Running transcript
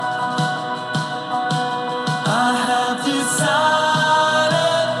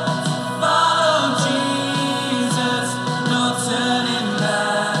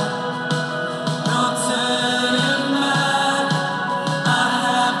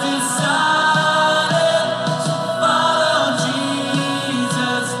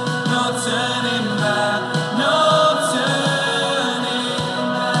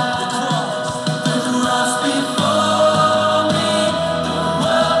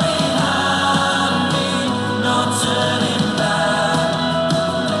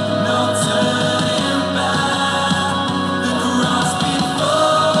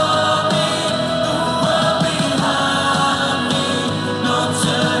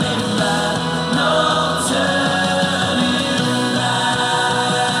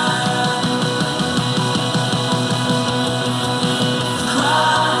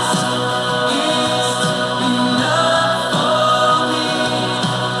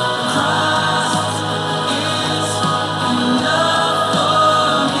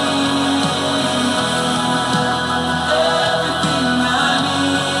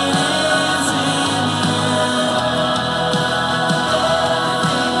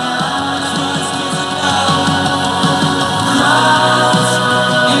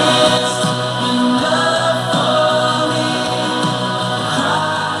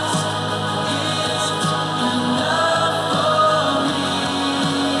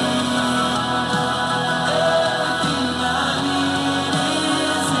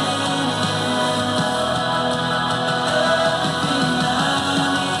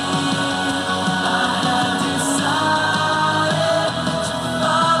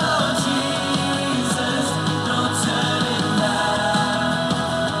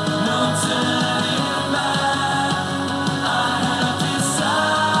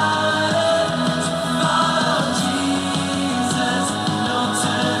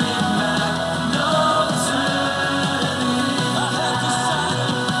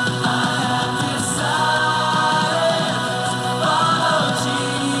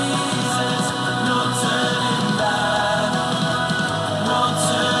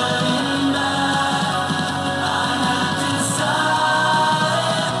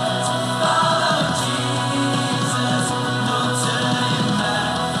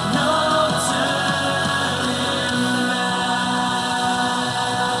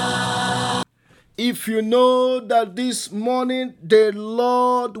If you know that this morning the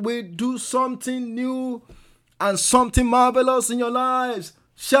Lord will do something new and something marvelous in your lives,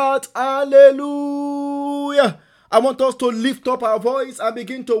 shout hallelujah. I want us to lift up our voice and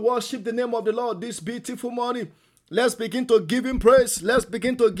begin to worship the name of the Lord this beautiful morning. Let's begin to give him praise. Let's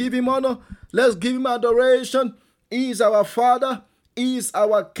begin to give him honor. Let's give him adoration. He is our Father. He is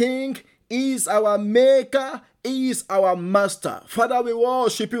our King. He is our Maker. He is our Master. Father, we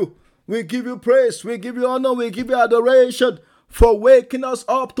worship you. We give you praise. We give you honor. We give you adoration for waking us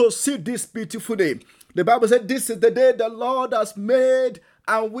up to see this beautiful day. The Bible said this is the day the Lord has made,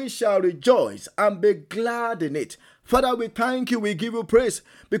 and we shall rejoice and be glad in it. Father, we thank you. We give you praise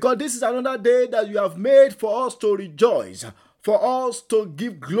because this is another day that you have made for us to rejoice, for us to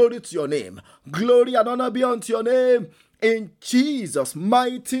give glory to your name. Glory and honor be unto your name. In Jesus'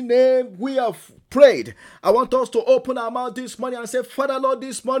 mighty name, we have prayed. I want us to open our mouth this morning and say, Father, Lord,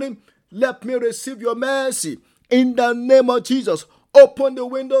 this morning, let me receive your mercy. In the name of Jesus, open the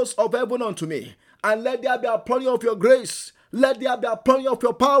windows of heaven unto me, and let there be a pouring of your grace. Let there be a pouring of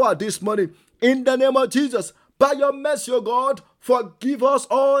your power this morning. In the name of Jesus, by your mercy, O God, forgive us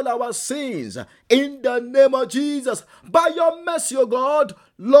all our sins. In the name of Jesus, by your mercy, O God,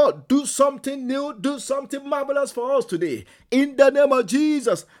 Lord, do something new, do something marvelous for us today. In the name of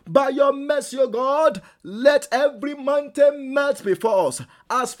Jesus, by your mercy, O God, let every mountain melt before us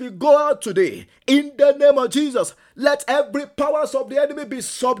as we go out today. In the name of Jesus, let every powers of the enemy be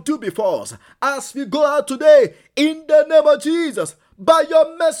subdued before us as we go out today. In the name of Jesus, by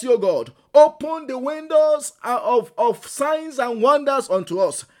your mercy, O God, open the windows of signs and wonders unto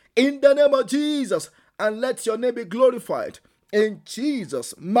us. In the name of Jesus, and let your name be glorified. In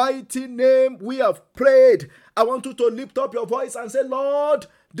Jesus' mighty name we have prayed. I want you to lift up your voice and say, Lord,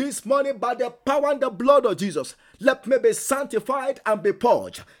 this morning by the power and the blood of Jesus, let me be sanctified and be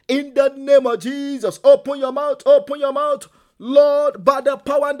purged. In the name of Jesus, open your mouth, open your mouth. Lord, by the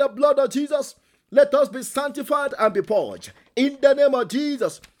power and the blood of Jesus, let us be sanctified and be purged. In the name of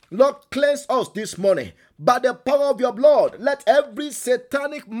Jesus, Lord, cleanse us this morning. By the power of your blood, let every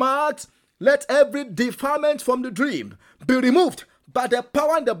satanic mark, let every defilement from the dream be removed by the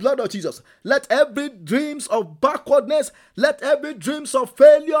power and the blood of Jesus. Let every dreams of backwardness, let every dreams of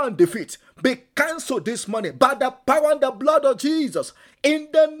failure and defeat be cancelled this morning by the power and the blood of Jesus. In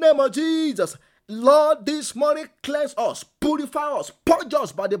the name of Jesus, Lord, this morning cleanse us, purify us, purge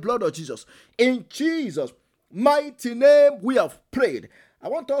us by the blood of Jesus. In Jesus' mighty name we have prayed. I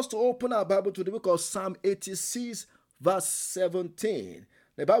want us to open our Bible to the book of Psalm 86 verse 17.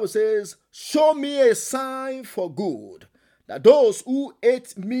 The Bible says, show me a sign for good, that those who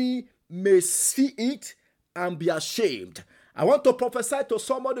hate me may see it and be ashamed. I want to prophesy to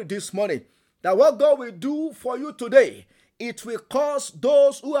somebody this morning that what God will do for you today, it will cause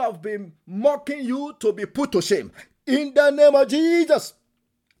those who have been mocking you to be put to shame. In the name of Jesus.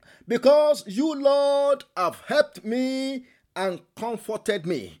 Because you, Lord, have helped me and comforted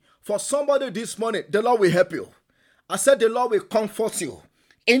me. For somebody this morning, the Lord will help you. I said the Lord will comfort you.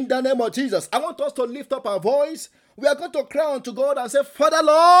 In the name of Jesus, I want us to lift up our voice. We are going to cry unto God and say, Father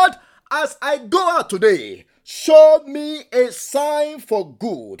Lord, as I go out today, show me a sign for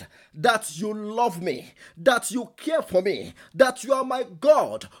good, that you love me, that you care for me, that you are my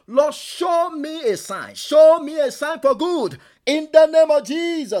God. Lord, show me a sign. Show me a sign for good. In the name of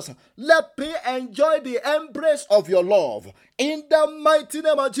Jesus, let me enjoy the embrace of your love. In the mighty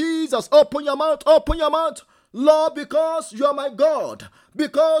name of Jesus, open your mouth, open your mouth. Lord, because you are my God,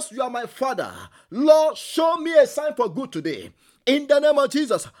 because you are my Father, Lord, show me a sign for good today. In the name of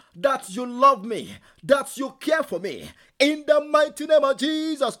Jesus, that you love me, that you care for me. In the mighty name of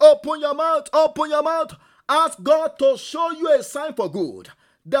Jesus, open your mouth, open your mouth. Ask God to show you a sign for good.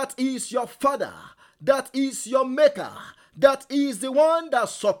 That is your Father, that is your Maker, that is the one that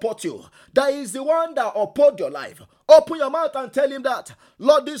supports you, that is the one that upholds your life. Open your mouth and tell him that,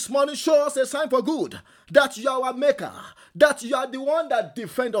 Lord, this morning show us a sign for good, that you are our Maker, that you are the one that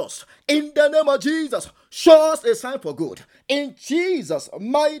defends us. In the name of Jesus, show us a sign for good. In Jesus'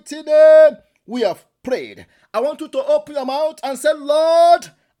 mighty name, we have prayed. I want you to open your mouth and say,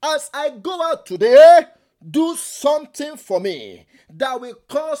 Lord, as I go out today, do something for me that will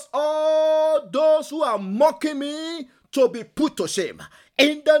cause all those who are mocking me to be put to shame.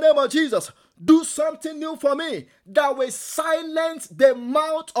 In the name of Jesus, do something new for me that will silence the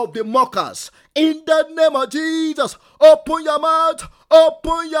mouth of the mockers. In the name of Jesus, open your mouth,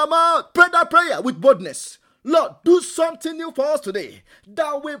 open your mouth. Pray that prayer with boldness. Lord, do something new for us today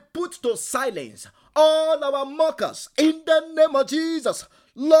that will put to silence all our mockers. In the name of Jesus,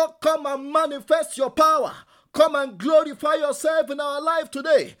 Lord, come and manifest your power. Come and glorify yourself in our life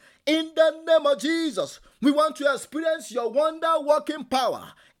today. In the name of Jesus, we want to experience your wonder-working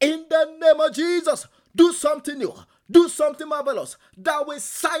power. In the name of Jesus, do something new. Do something marvelous that will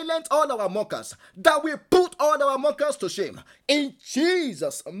silence all our mockers, that will put all our mockers to shame. In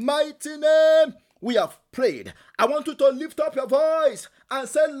Jesus' mighty name, we have prayed. I want you to lift up your voice and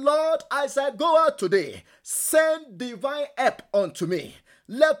say, Lord, as I go out today, send divine help unto me.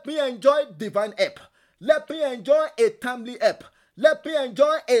 Let me enjoy divine help. Let me enjoy a timely help. Let me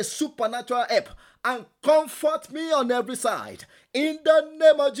enjoy a supernatural help and comfort me on every side. In the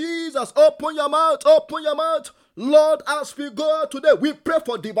name of Jesus, open your mouth, open your mouth. Lord, as we go out today, we pray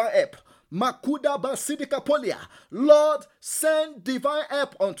for divine help. Makuda Basidika Polia. Lord, send divine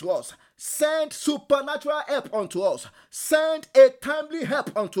help unto us. Send supernatural help unto us. Send a timely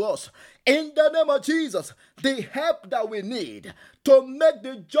help unto us. In the name of Jesus, the help that we need to make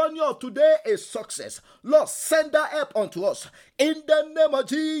the journey of today a success. Lord, send that help unto us. In the name of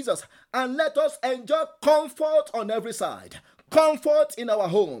Jesus, and let us enjoy comfort on every side. Comfort in our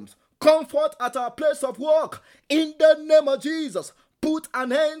homes. Comfort at our place of work. In the name of Jesus, put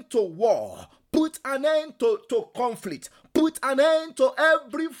an end to war. Put an end to conflict. Put an end to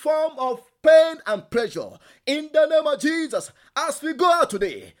every form of pain and pressure. In the name of Jesus, as we go out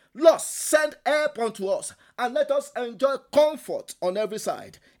today, Lord, send help unto us and let us enjoy comfort on every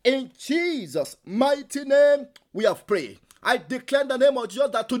side. In Jesus' mighty name, we have prayed. I declare in the name of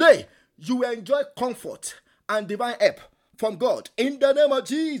Jesus that today you will enjoy comfort and divine help from God. In the name of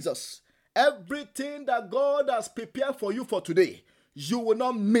Jesus, everything that God has prepared for you for today, you will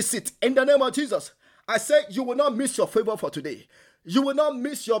not miss it. In the name of Jesus, I say you will not miss your favor for today. You will not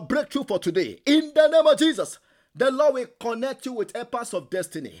miss your breakthrough for today. In the name of Jesus, the Lord will connect you with helpers of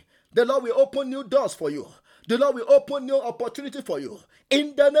destiny. The Lord will open new doors for you. The Lord will open new opportunity for you.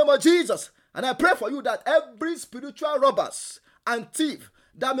 In the name of Jesus. And I pray for you that every spiritual robbers and thief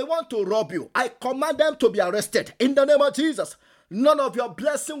that may want to rob you, I command them to be arrested. In the name of Jesus. None of your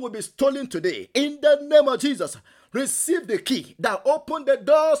blessing will be stolen today. In the name of Jesus. Receive the key that opened the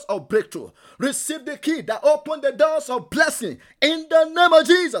doors of breakthrough. Receive the key that opened the doors of blessing. In the name of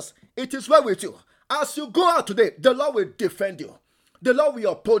Jesus. It is well with you. As you go out today, the Lord will defend you. The Lord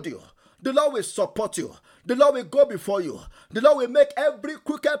will uphold you. The Lord will support you. The Lord will go before you. The Lord will make every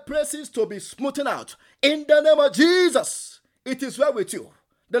crooked places to be smoothed out. In the name of Jesus, it is well with you.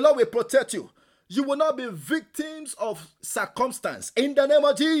 The Lord will protect you. You will not be victims of circumstance. In the name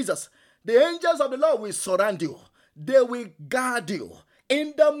of Jesus, the angels of the Lord will surround you. They will guard you.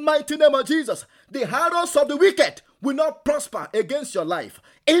 In the mighty name of Jesus, the arrows of the wicked will not prosper against your life.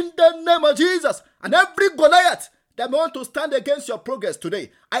 In the name of Jesus, and every Goliath that may want to stand against your progress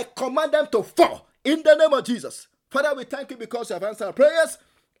today, I command them to fall. In the name of Jesus. Father, we thank you because you have answered our prayers.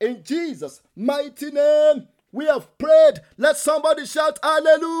 In Jesus' mighty name, we have prayed. Let somebody shout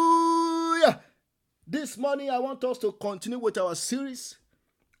hallelujah. This morning, I want us to continue with our series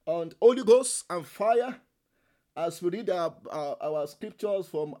on Holy Ghost and fire. As we read our scriptures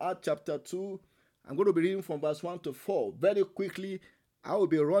from Acts chapter 2, I'm going to be reading from verse 1 to 4. Very quickly, I will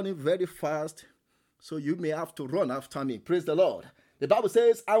be running very fast, so you may have to run after me. Praise the Lord. The Bible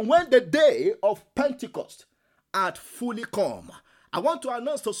says, and when the day of Pentecost had fully come, I want to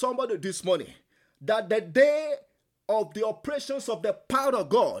announce to somebody this morning that the day of the operations of the power of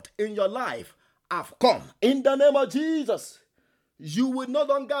God in your life have come. In the name of Jesus, you will no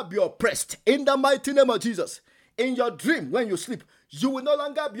longer be oppressed. In the mighty name of Jesus. In your dream, when you sleep, you will no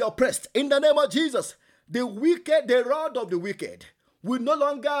longer be oppressed. In the name of Jesus, the wicked, the rod of the wicked, will no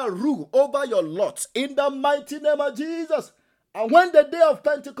longer rule over your lot. In the mighty name of Jesus. And when the day of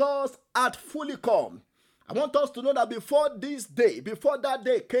Pentecost had fully come, I want us to know that before this day, before that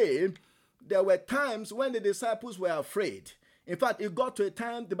day came, there were times when the disciples were afraid. In fact, it got to a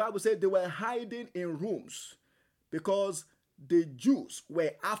time, the Bible said they were hiding in rooms because the Jews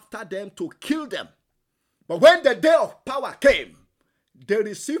were after them to kill them. But when the day of power came, they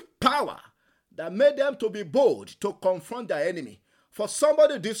received power that made them to be bold to confront their enemy. For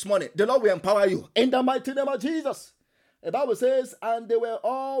somebody this morning, the Lord will empower you in the mighty name of Jesus. The Bible says, and they were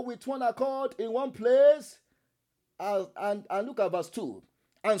all with one accord in one place. And look at verse 2.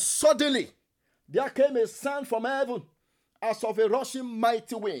 And suddenly there came a sound from heaven as of a rushing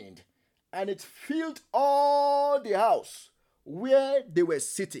mighty wind, and it filled all the house where they were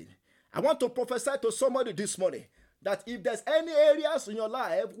sitting. I want to prophesy to somebody this morning that if there's any areas in your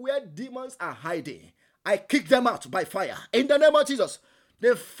life where demons are hiding, I kick them out by fire. In the name of Jesus,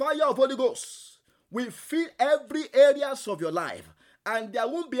 the fire of Holy Ghost will fill every areas of your life, and there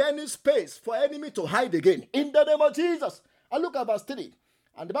won't be any space for enemy to hide again. In the name of Jesus. And look at verse 3.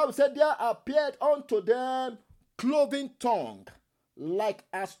 And the Bible said, there appeared unto them cloven tongue, like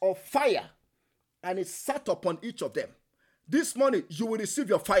as of fire, and it sat upon each of them. This morning, you will receive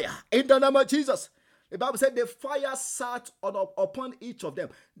your fire in the name of Jesus. The Bible said the fire sat upon each of them.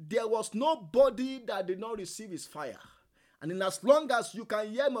 There was nobody that did not receive his fire. And in as long as you can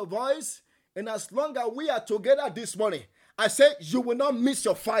hear my voice, and as long as we are together this morning, I say you will not miss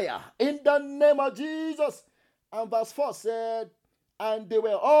your fire in the name of Jesus. And verse 4 said, and they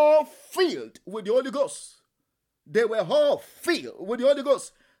were all filled with the Holy Ghost. They were all filled with the Holy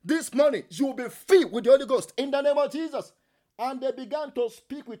Ghost. This morning, you will be filled with the Holy Ghost in the name of Jesus. And they began to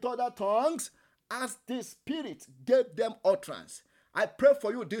speak with other tongues as the Spirit gave them utterance. I pray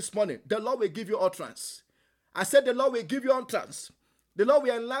for you this morning. The Lord will give you utterance. I said the Lord will give you utterance. The Lord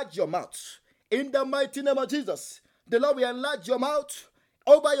will enlarge your mouth. In the mighty name of Jesus. The Lord will enlarge your mouth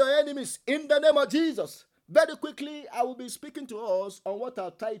over your enemies. In the name of Jesus. Very quickly, I will be speaking to us on what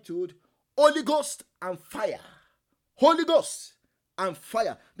I've titled Holy Ghost and Fire. Holy Ghost and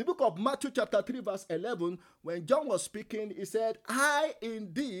fire. The book of Matthew chapter 3 verse 11, when John was speaking, he said, I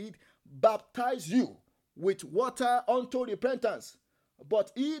indeed baptize you with water unto repentance,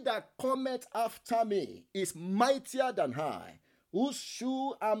 but he that cometh after me is mightier than I, whose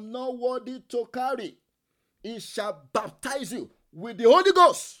shoe I'm not worthy to carry. He shall baptize you with the Holy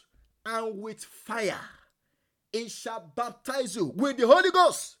Ghost and with fire. He shall baptize you with the Holy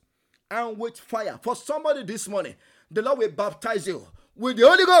Ghost and with fire. For somebody this morning, the Lord will baptize you with the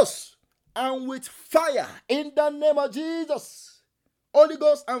Holy Ghost and with fire in the name of Jesus. Holy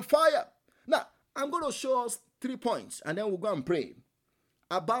Ghost and fire. Now, I'm going to show us 3 points and then we'll go and pray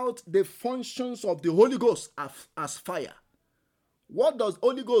about the functions of the Holy Ghost as fire. What does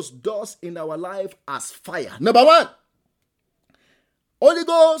Holy Ghost does in our life as fire? Number 1, Holy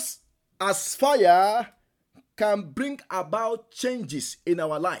Ghost as fire can bring about changes in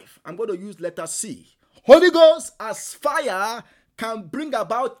our life. I'm going to use letter C. Holy Ghost as fire can bring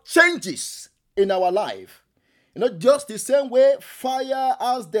about changes in our life. Just the same way fire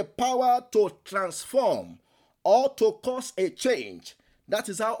has the power to transform or to cause a change. That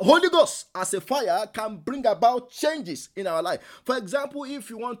is how Holy Ghost as a fire can bring about changes in our life. For example, if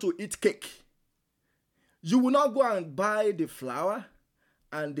you want to eat cake, you will not go and buy the flour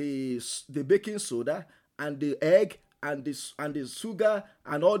and the baking soda and the egg and the sugar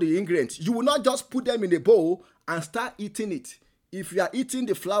and all the ingredients. You will not just put them in a bowl and start eating it. If you are eating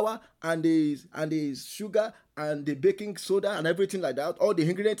the flour and the sugar and the baking soda and everything like that, all the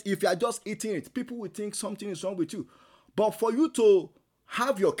ingredients, if you are just eating it, people will think something is wrong with you. But for you to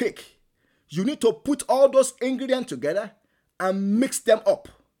have your cake, you need to put all those ingredients together and mix them up.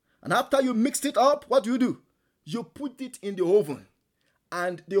 And after you mix it up, what do? You put it in the oven.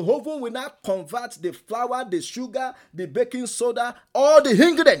 And the oven will now convert the flour, the sugar, the baking soda, all the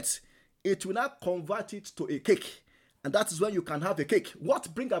ingredients. It will now convert it to a cake. And that is when you can have a cake.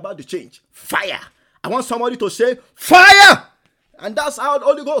 What brings about the change? Fire. I want somebody to say, fire! And that's how the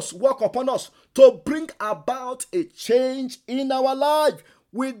Holy Ghost work upon us to bring about a change in our life.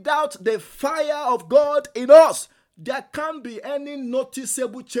 Without the fire of God in us, there can't be any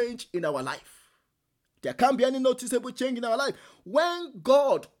noticeable change in our life. There can't be any noticeable change in our life. When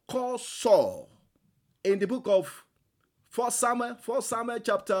God called Saul in the book of 1 Samuel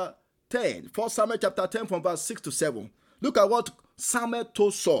chapter 10, 1 Samuel chapter 10 from verse 6 to 7. Look at what Samuel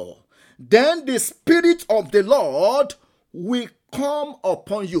told Saul. Then the Spirit of the Lord will come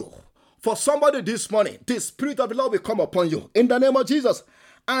upon you. For somebody this morning, the Spirit of the Lord will come upon you in the name of Jesus.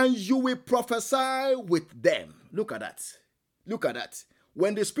 And you will prophesy with them. Look at that. Look at that.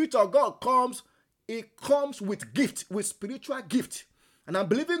 When the Spirit of God comes, it comes with gift, with spiritual gift. And I'm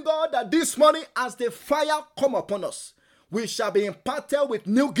believing God that this morning, as the fire come upon us, we shall be imparted with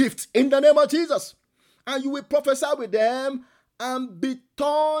new gifts in the name of Jesus. And you will prophesy with them and be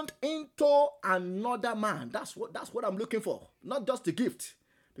turned into another man. That's what I'm looking for. Not just the gift.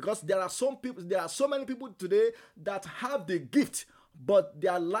 Because there are so many people today that have the gift, but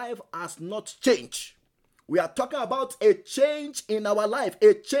their life has not changed. We are talking about a change in our life,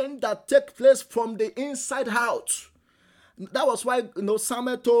 a change that takes place from the inside out. That was why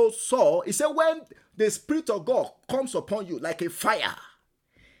Samuel told Saul, he said, when the Spirit of God comes upon you like a fire,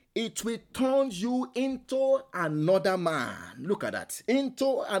 it will turn you into another man. Look at that.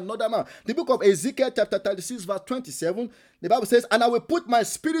 Into another man. The book of Ezekiel chapter 36 verse 27, the Bible says, and I will put my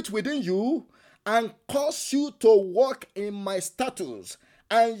spirit within you and cause you to walk in my statutes,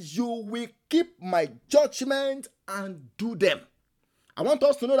 and you will keep my judgment and do them. I want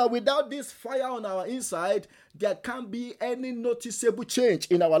us to know that without this fire on our inside, there can't be any noticeable change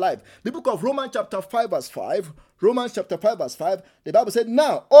in our life. The book of Romans chapter 5 verse 5, the Bible said,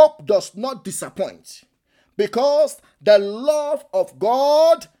 now hope does not disappoint, Because the love of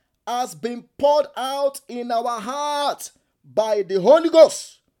God has been poured out in our hearts by the Holy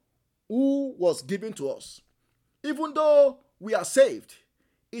Ghost who was given to us. Even though we are saved,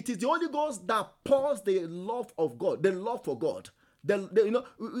 it is the Holy Ghost that pours the love of God, the love for God.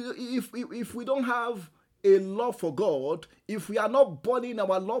 If we don't have a love for God, if we are not burning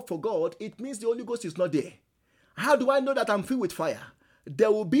our love for God, it means the Holy Ghost is not there. How do I know that I'm filled with fire?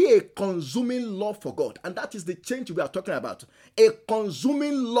 There will be a consuming love for God. And that is the change we are talking about. A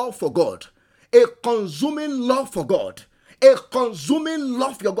consuming love for God. A consuming love for God. A consuming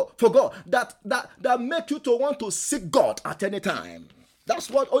love for God that make you to want to seek God at any time. That's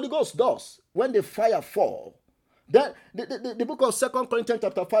what Holy Ghost does when the fire falls. Then the book of 2 Corinthians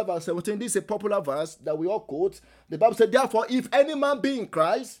chapter 5 verse 17, this is a popular verse that we all quote. The Bible said, therefore, if any man be in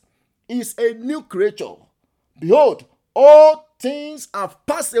Christ, is a new creature. Behold, all things have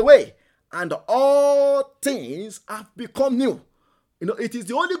passed away, and all things have become new. It is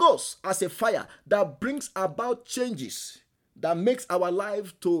the Holy Ghost as a fire that brings about changes, that makes our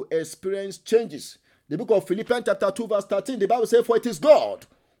life to experience changes. The book of Philippians chapter 2 verse 13, the Bible says, for it is God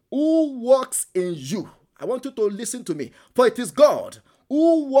who works in you. I want you to listen to me. For it is God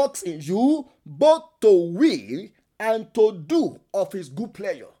who works in you both to will and to do of his good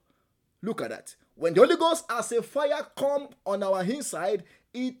pleasure. Look at that. When the Holy Ghost as a fire come on our inside,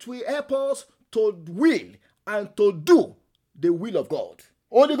 it will help us to will and to do the will of God.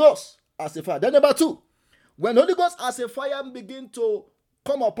 Holy Ghost as a fire. Then number 2, when Holy Ghost as a fire begin to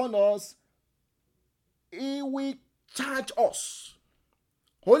come upon us, he will charge us.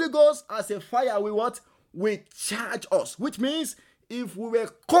 Holy Ghost as a fire will what? Will charge us. Which means if we were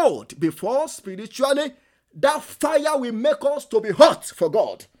cold before spiritually, that fire will make us to be hot for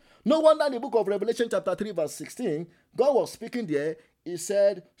God. No wonder in the book of Revelation chapter 3 verse 16, God was speaking there. He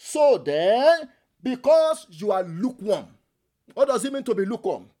said, so then, because you are lukewarm. What does it mean to be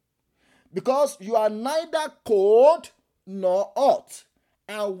lukewarm? Because you are neither cold nor hot,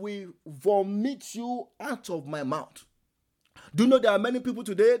 and will vomit you out of my mouth. Do you know there are many people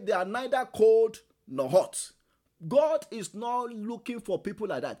today, they are neither cold nor hot. God is not looking for people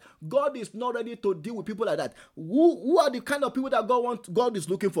like that. God is not ready to deal with people like that. Who are the kind of people that God is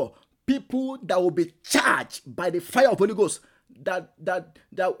looking for? People that will be charged by the fire of Holy Ghost, that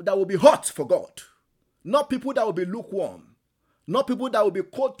will be hot for God. Not people that will be lukewarm. Not people that will be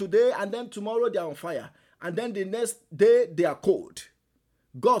cold today and then tomorrow they are on fire. And then the next day they are cold.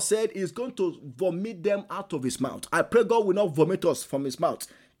 God said he's going to vomit them out of his mouth. I pray God will not vomit us from his mouth.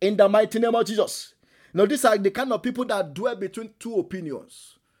 In the mighty name of Jesus. These are the kind of people that dwell between two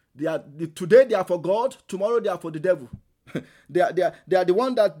opinions. Today they are for God, tomorrow they are for the devil. they are the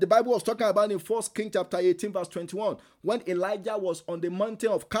one that the Bible was talking about in 1 Kings chapter 18 verse 21. When Elijah was on the mountain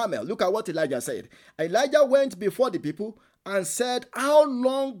of Carmel. Look at what Elijah said. Elijah went before the people and said, how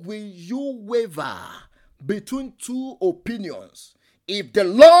long will you waver between two opinions? If the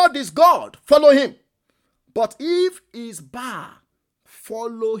Lord is God, follow him. But if he is Baal,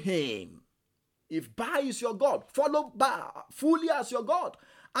 follow him. If Baal is your God, follow Baal fully as your God.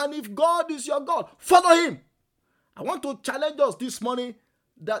 And if God is your God, follow him. I want to challenge us this morning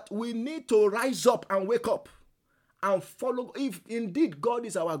that we need to rise up and wake up and follow. If indeed God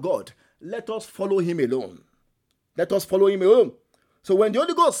is our God, let us follow him alone. Let us follow him alone. So when the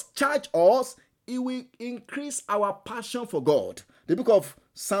Holy Ghost charge us, it will increase our passion for God. The book of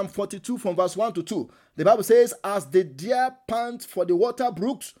Psalm 42 from verse 1 to 2. The Bible says, as the deer pant for the water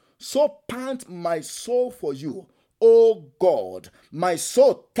brooks, so pant my soul for you, O God. My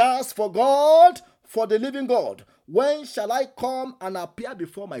soul thirsts for God, for the living God. When shall I come and appear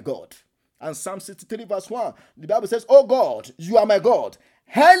before my God? And Psalm 63 verse 1, the Bible says, O God, you are my God.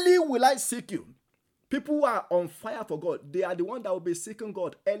 Early will I seek you. People who are on fire for God, they are the ones that will be seeking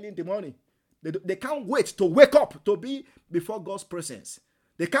God early in the morning. They can't wait to wake up to be before God's presence.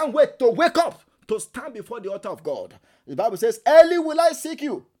 They can't wait to wake up to stand before the altar of God. The Bible says, early will I seek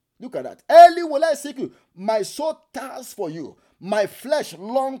you. Look at that. Early will I seek you. My soul thirsts for you. My flesh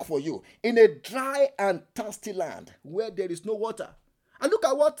longs for you in a dry and thirsty land where there is no water. And look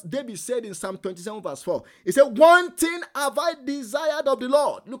at what David said in Psalm 27 verse 4. He said, one thing have I desired of the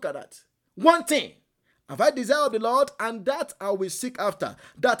Lord. Look at that. One thing have I desired of the Lord, and that I will seek after,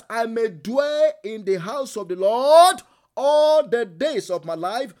 that I may dwell in the house of the Lord all the days of my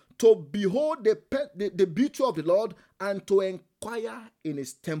life, to behold the beauty of the Lord and to inquire in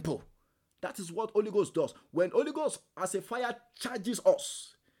his temple. That is what Holy Ghost does. When Holy Ghost as a fire charges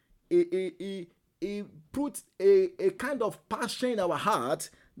us, he puts a kind of passion in our heart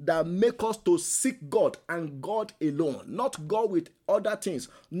that make us to seek God and God alone, not God with other things,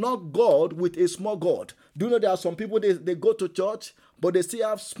 not God with a small God. Do you know there are some people, they go to church, but they still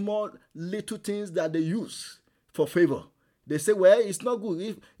have small little things that they use for favor. They say, well, it's not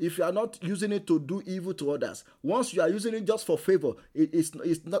good if you are not using it to do evil to others. Once you are using it just for favor,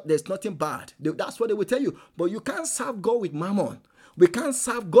 it's not. There's nothing bad. That's what they will tell you. But you can't serve God with mammon. We can't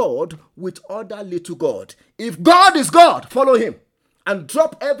serve God with other little God. If God is God, follow him. And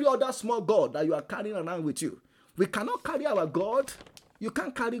drop every other small God that you are carrying around with you. We cannot carry our God. You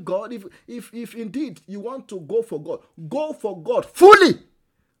can't carry God. If indeed you want to go for God fully.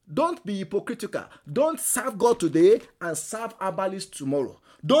 Don't be hypocritical. Don't serve God today and serve herbalist tomorrow.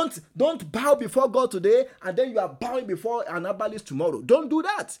 Don't bow before God today and then you are bowing before an herbalist tomorrow. Don't do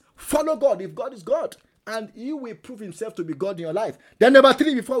that. Follow God if God is God. And he will prove himself to be God in your life. Then number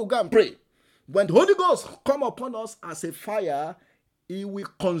 3, before we go and pray. When the Holy Ghost come upon us as a fire, he will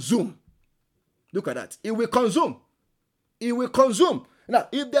consume. Look at that. He will consume. He will consume. Now,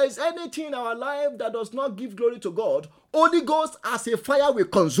 if there is anything in our life that does not give glory to God, Holy Ghost as a fire will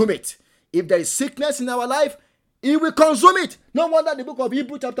consume it. If there is sickness in our life, he will consume it. No wonder the book of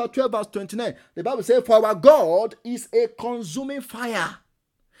Hebrews chapter 12 verse 29, the Bible says, for our God is a consuming fire.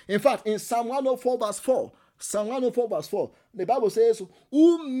 In fact, in Psalm 104 verse 4, the Bible says,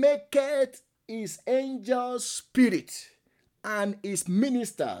 who maketh his angels spirit and his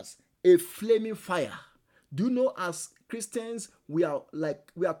ministers a flaming fire. Do you know, as Christians, we are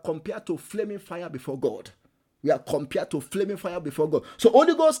compared to flaming fire before God. We are compared to flaming fire before God. So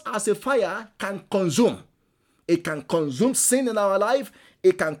Holy Ghost as a fire can consume. It can consume sin in our life.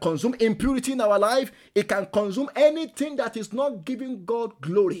 It can consume impurity in our life. It can consume anything that is not giving God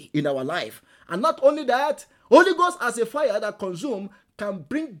glory in our life. And not only that, Holy Ghost as a fire that consumes can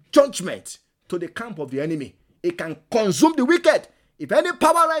bring judgment to the camp of the enemy. It can consume the wicked. If any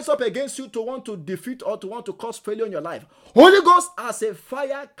power rises up against you to want to defeat or to want to cause failure in your life, Holy Ghost as a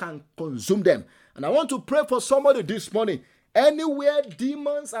fire can consume them. And I want to pray for somebody this morning. Anywhere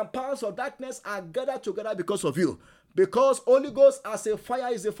demons and powers of darkness are gathered together because of you. Because Holy Ghost as a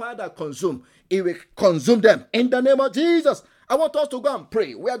fire is a fire that consumes. It will consume them. In the name of Jesus, I want us to go and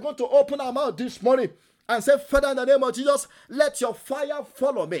pray. We are going to open our mouth this morning and say, Father, in the name of Jesus, let your fire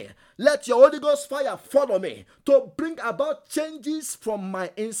follow me. Let your Holy Ghost fire follow me to bring about changes from my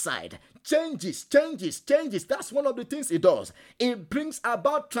inside. Changes. That's one of the things it does. It brings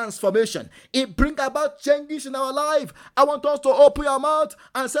about transformation. It brings about changes in our life. I want us to open your mouth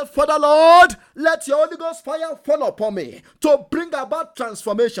and say, Father Lord, let your Holy Ghost fire fall upon me to bring about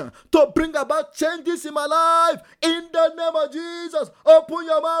transformation, to bring about changes in my life. In the name of Jesus, open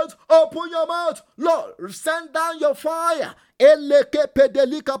your mouth. Lord, send down your fire. Holy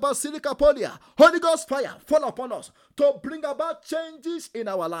Ghost fire fall upon us to bring about changes in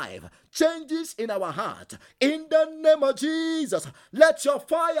our life, changes in our heart. In the name of Jesus, let your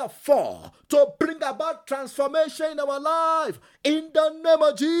fire fall to bring about transformation in our life. In the name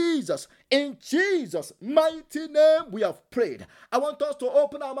of Jesus, in Jesus' mighty name we have prayed. I want us to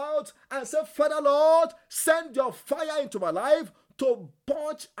open our mouth and say, Father Lord, send your fire into my life to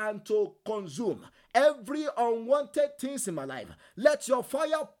purge and to consume every unwanted things in my life. Let your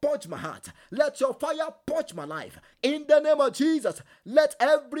fire purge my heart. Let your fire purge my life. In the name of Jesus, let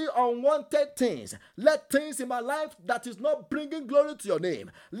every unwanted things, let things in my life that is not bringing glory to your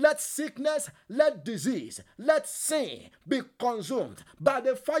name, let sickness, let disease, let sin be consumed by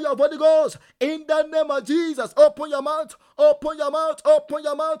the fire of Holy Ghost. In the name of Jesus, open your mouth.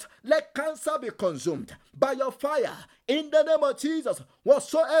 Let cancer be consumed by your fire. In the name of Jesus,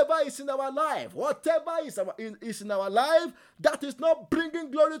 whatsoever is in our life, whatever is in our life that is not bringing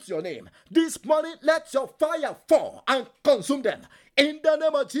glory to your name, this morning let your fire fall and consume them. In the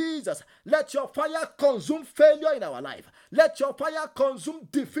name of Jesus, let your fire consume failure in our life. Let your fire consume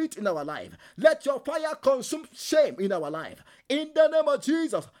defeat in our life. Let your fire consume shame in our life. In the name of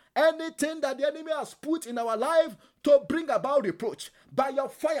Jesus, anything that the enemy has put in our life to bring about reproach, by your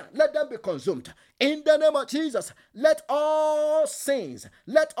fire, let them be consumed. In the name of Jesus, let all sins,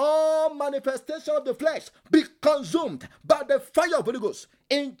 let all manifestation of the flesh be consumed by the fire of Holy Ghost.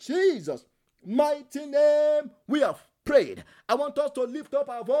 In Jesus' mighty name, we have prayed. I want us to lift up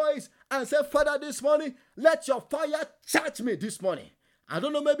our voice and say, Father, this morning, let your fire charge me this morning. I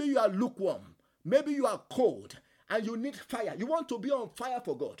don't know, maybe you are lukewarm, maybe you are cold, and you need fire. You want to be on fire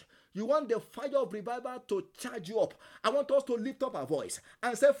for God. You want the fire of revival to charge you up. I want us to lift up our voice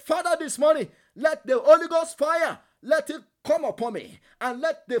and say, Father, this morning, let the Holy Ghost fire, let it come upon me and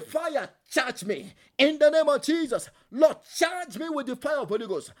let the fire charge me in the name of Jesus. Lord, charge me with the fire of Holy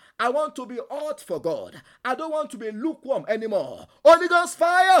Ghost. I want to be hot for God. I don't want to be lukewarm anymore. Holy Ghost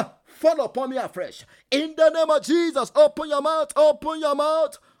fire, fall upon me afresh in the name of Jesus. Open your mouth, open your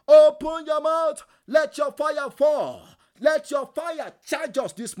mouth, open your mouth. Let your fire fall. Let your fire charge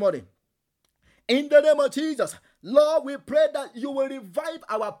us this morning. In the name of Jesus, Lord, we pray that you will revive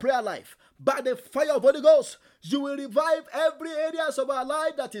our prayer life by the fire of Holy Ghost. You will revive every areas of our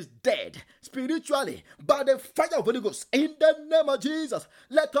life that is dead spiritually by the fire of Holy Ghost. In the name of Jesus,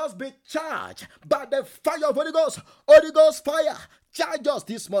 let us be charged by the fire of Holy Ghost. Holy Ghost fire, charge us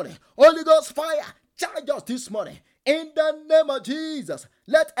this morning. Holy Ghost fire, charge us this morning. In the name of Jesus,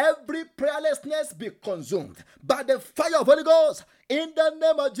 let every prayerlessness be consumed by the fire of Holy Ghost. In the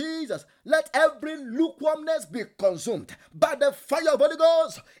name of Jesus, let every lukewarmness be consumed by the fire of Holy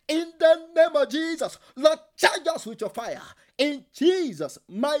Ghost. In the name of Jesus, Lord, charge us with your fire. In Jesus'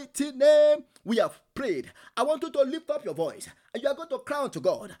 mighty name, we have prayed. I want you to lift up your voice and you are going to cry unto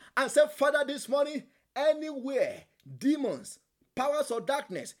God and say, Father, this morning, anywhere demons, powers of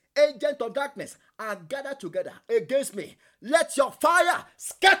darkness, agents of darkness are gathered together against me, let your fire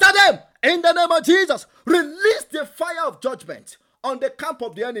scatter them in the name of Jesus. Release the fire of judgment on the camp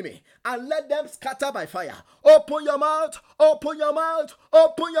of the enemy and let them scatter by fire. Open your mouth, open your mouth,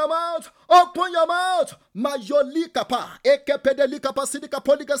 open your mouth, open your mouth.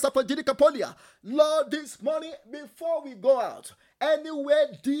 Lord, this morning, before we go out, anywhere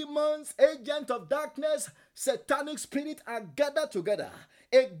demons, agents of darkness, satanic spirit are gathered together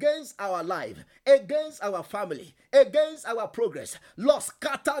against our life, against our family, against our progress, Lord,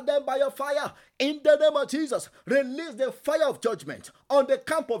 scatter them by your fire in the name of Jesus. Release the fire of judgment on the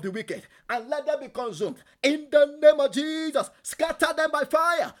camp of the wicked and let them be consumed in the name of Jesus. Scatter them by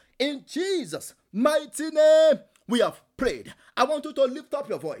fire in Jesus' mighty name. We have prayed. I want you to lift up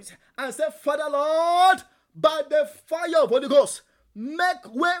your voice and say, Father Lord, by the fire of Holy Ghost,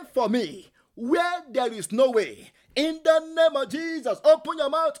 make way for me where there is no way. In the name of Jesus, open your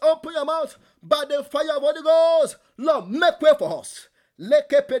mouth, by the fire of Holy Ghost. Lord, make way for us. Make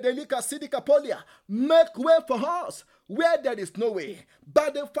way for us where there is no way. By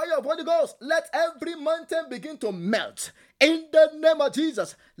the fire of Holy Ghost, let every mountain begin to melt. In the name of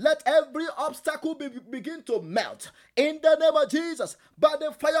Jesus, let every obstacle begin to melt. In the name of Jesus, by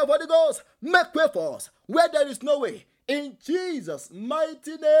the fire of Holy Ghost, make way for us where there is no way. In Jesus'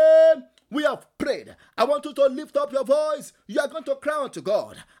 mighty name, we have prayed. I want you to lift up your voice. You are going to cry unto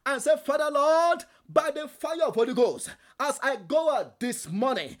God and say, Father Lord, by the fire of Holy Ghost, as I go out this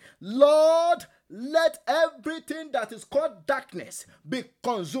morning, Lord, let everything that is called darkness be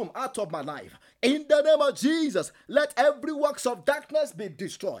consumed out of my life. In the name of Jesus, let every works of darkness be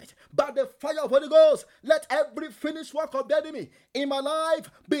destroyed. By the fire of Holy Ghost, let every finished work of the enemy in my life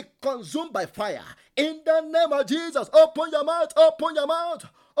be consumed by fire. In the name of Jesus, open your mouth, open your mouth,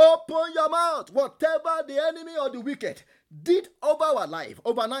 open your mouth. Whatever the enemy or the wicked did over our life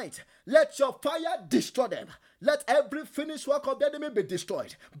overnight, let your fire destroy them. Let every finished work of the enemy be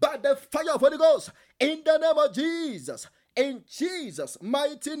destroyed by the fire of Holy Ghost. In the name of Jesus, in Jesus'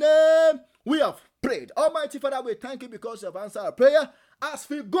 mighty name, we have prayed. Almighty Father, we thank you because you have answered our prayer. As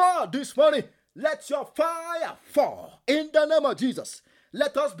we go this morning, let your fire fall. In the name of Jesus,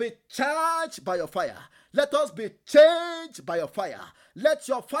 let us be charged by your fire. Let us be changed by your fire. Let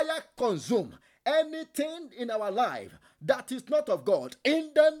your fire consume anything in our life that is not of God.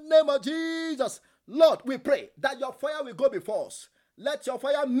 In the name of Jesus, Lord, we pray that your fire will go before us. Let your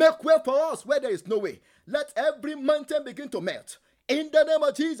fire make way for us where there is no way. Let every mountain begin to melt. In the name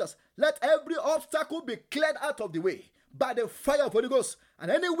of Jesus, let every obstacle be cleared out of the way by the fire of Holy Ghost.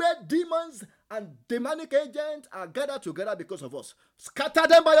 And anywhere demons and demonic agents are gathered together because of us, scatter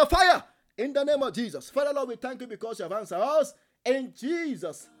them by your fire. In the name of Jesus. Father Lord, we thank you because you have answered us. In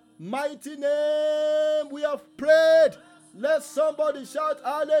Jesus' mighty name we have prayed. Let somebody shout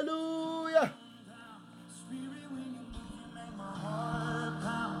hallelujah.